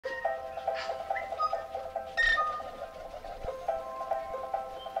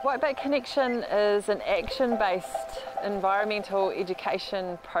Whitebait Connection is an action-based environmental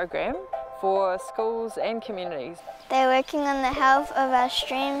education program for schools and communities. They're working on the health of our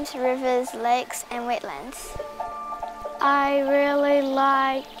streams, rivers, lakes and wetlands. I really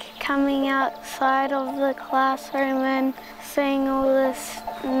like coming outside of the classroom and seeing all this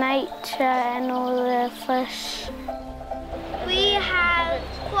nature and all the fish. We have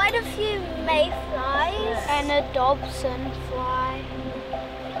quite a few mayflies and a Dobson fly.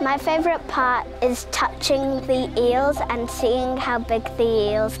 My favourite part is touching the eels and seeing how big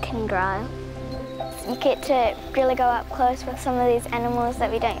the eels can grow. You get to really go up close with some of these animals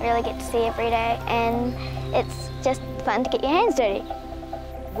that we don't really get to see every day, and it's just fun to get your hands dirty.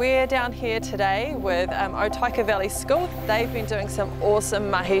 We're down here today with Otaika Valley School. They've been doing some awesome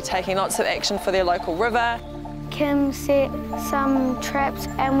mahi, taking lots of action for their local river. Kim set some traps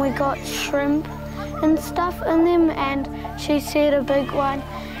and we got shrimp and stuff in them, and she set a big one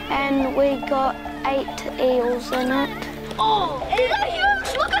and we got 8 eels in it. Oh, is that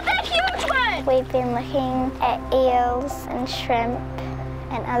huge? Look at that huge one! We've been looking at eels and shrimp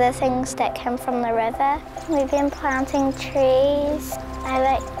and other things that come from the river. We've been planting trees. I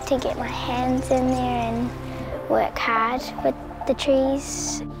like to get my hands in there and work hard with the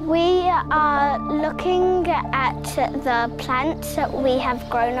trees. We are looking at the plants that we have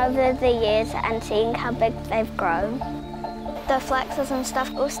grown over the years and seeing how big they've grown. The flexes and stuff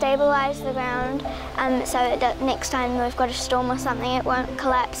will stabilise the ground so that next time we've got a storm or something it won't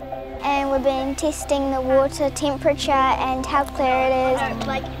collapse. And we've been testing the water temperature and how clear it is.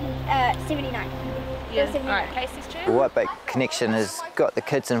 Like 79. Yeah. 79. All right, Casey's turn. The Whitebait Connection has got the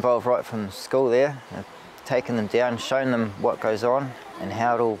kids involved right from school there, taken them down, shown them what goes on and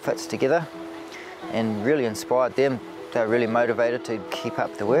how it all fits together, and really inspired them. They're really motivated to keep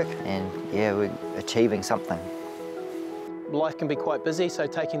up the work, and yeah, we're achieving something. Life can be quite busy, so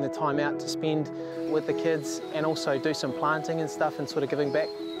taking the time out to spend with the kids and also do some planting and stuff and sort of giving back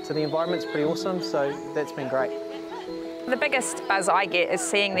to the environment's pretty awesome, so that's been great. The biggest buzz I get is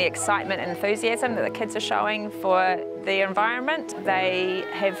seeing the excitement and enthusiasm that the kids are showing for the environment. They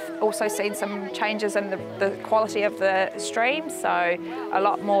have also seen some changes in the quality of the stream, so a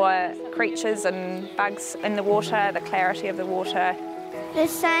lot more creatures and bugs in the water, the clarity of the water. The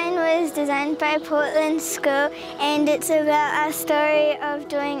sign was designed by Portland School and it's about our story of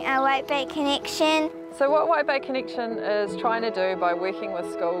doing our Whitebait Connection. So what Whitebait Connection is trying to do by working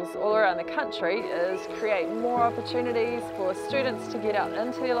with schools all around the country is create more opportunities for students to get out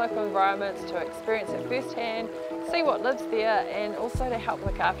into their local environments, to experience it firsthand, see what lives there, and also to help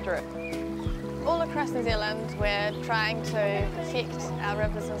look after it. All across New Zealand we're trying to protect our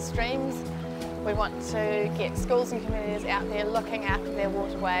rivers and streams. We want to get schools and communities out there looking after their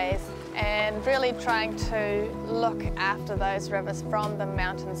waterways and really trying to look after those rivers from the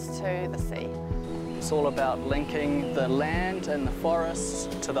mountains to the sea. It's all about linking the land and the forests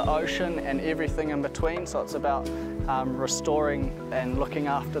to the ocean and everything in between, so it's about restoring and looking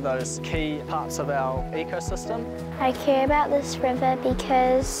after those key parts of our ecosystem. I care about this river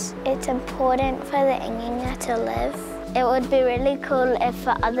because it's important for the Inginga to live. It would be really cool if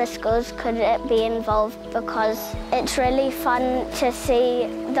other schools could be involved because it's really fun to see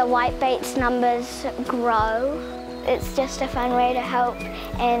the whitebait's numbers grow. It's just a fun way to help,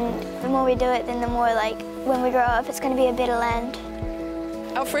 and the more we do it, then the more, like, when we grow up, it's going to be a better land.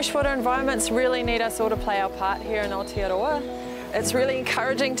 Our freshwater environments really need us all to play our part here in Aotearoa. It's really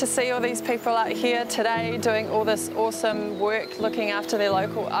encouraging to see all these people out here today doing all this awesome work looking after their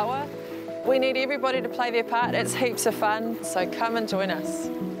local awa. We need everybody to play their part. It's heaps of fun, so come and join us.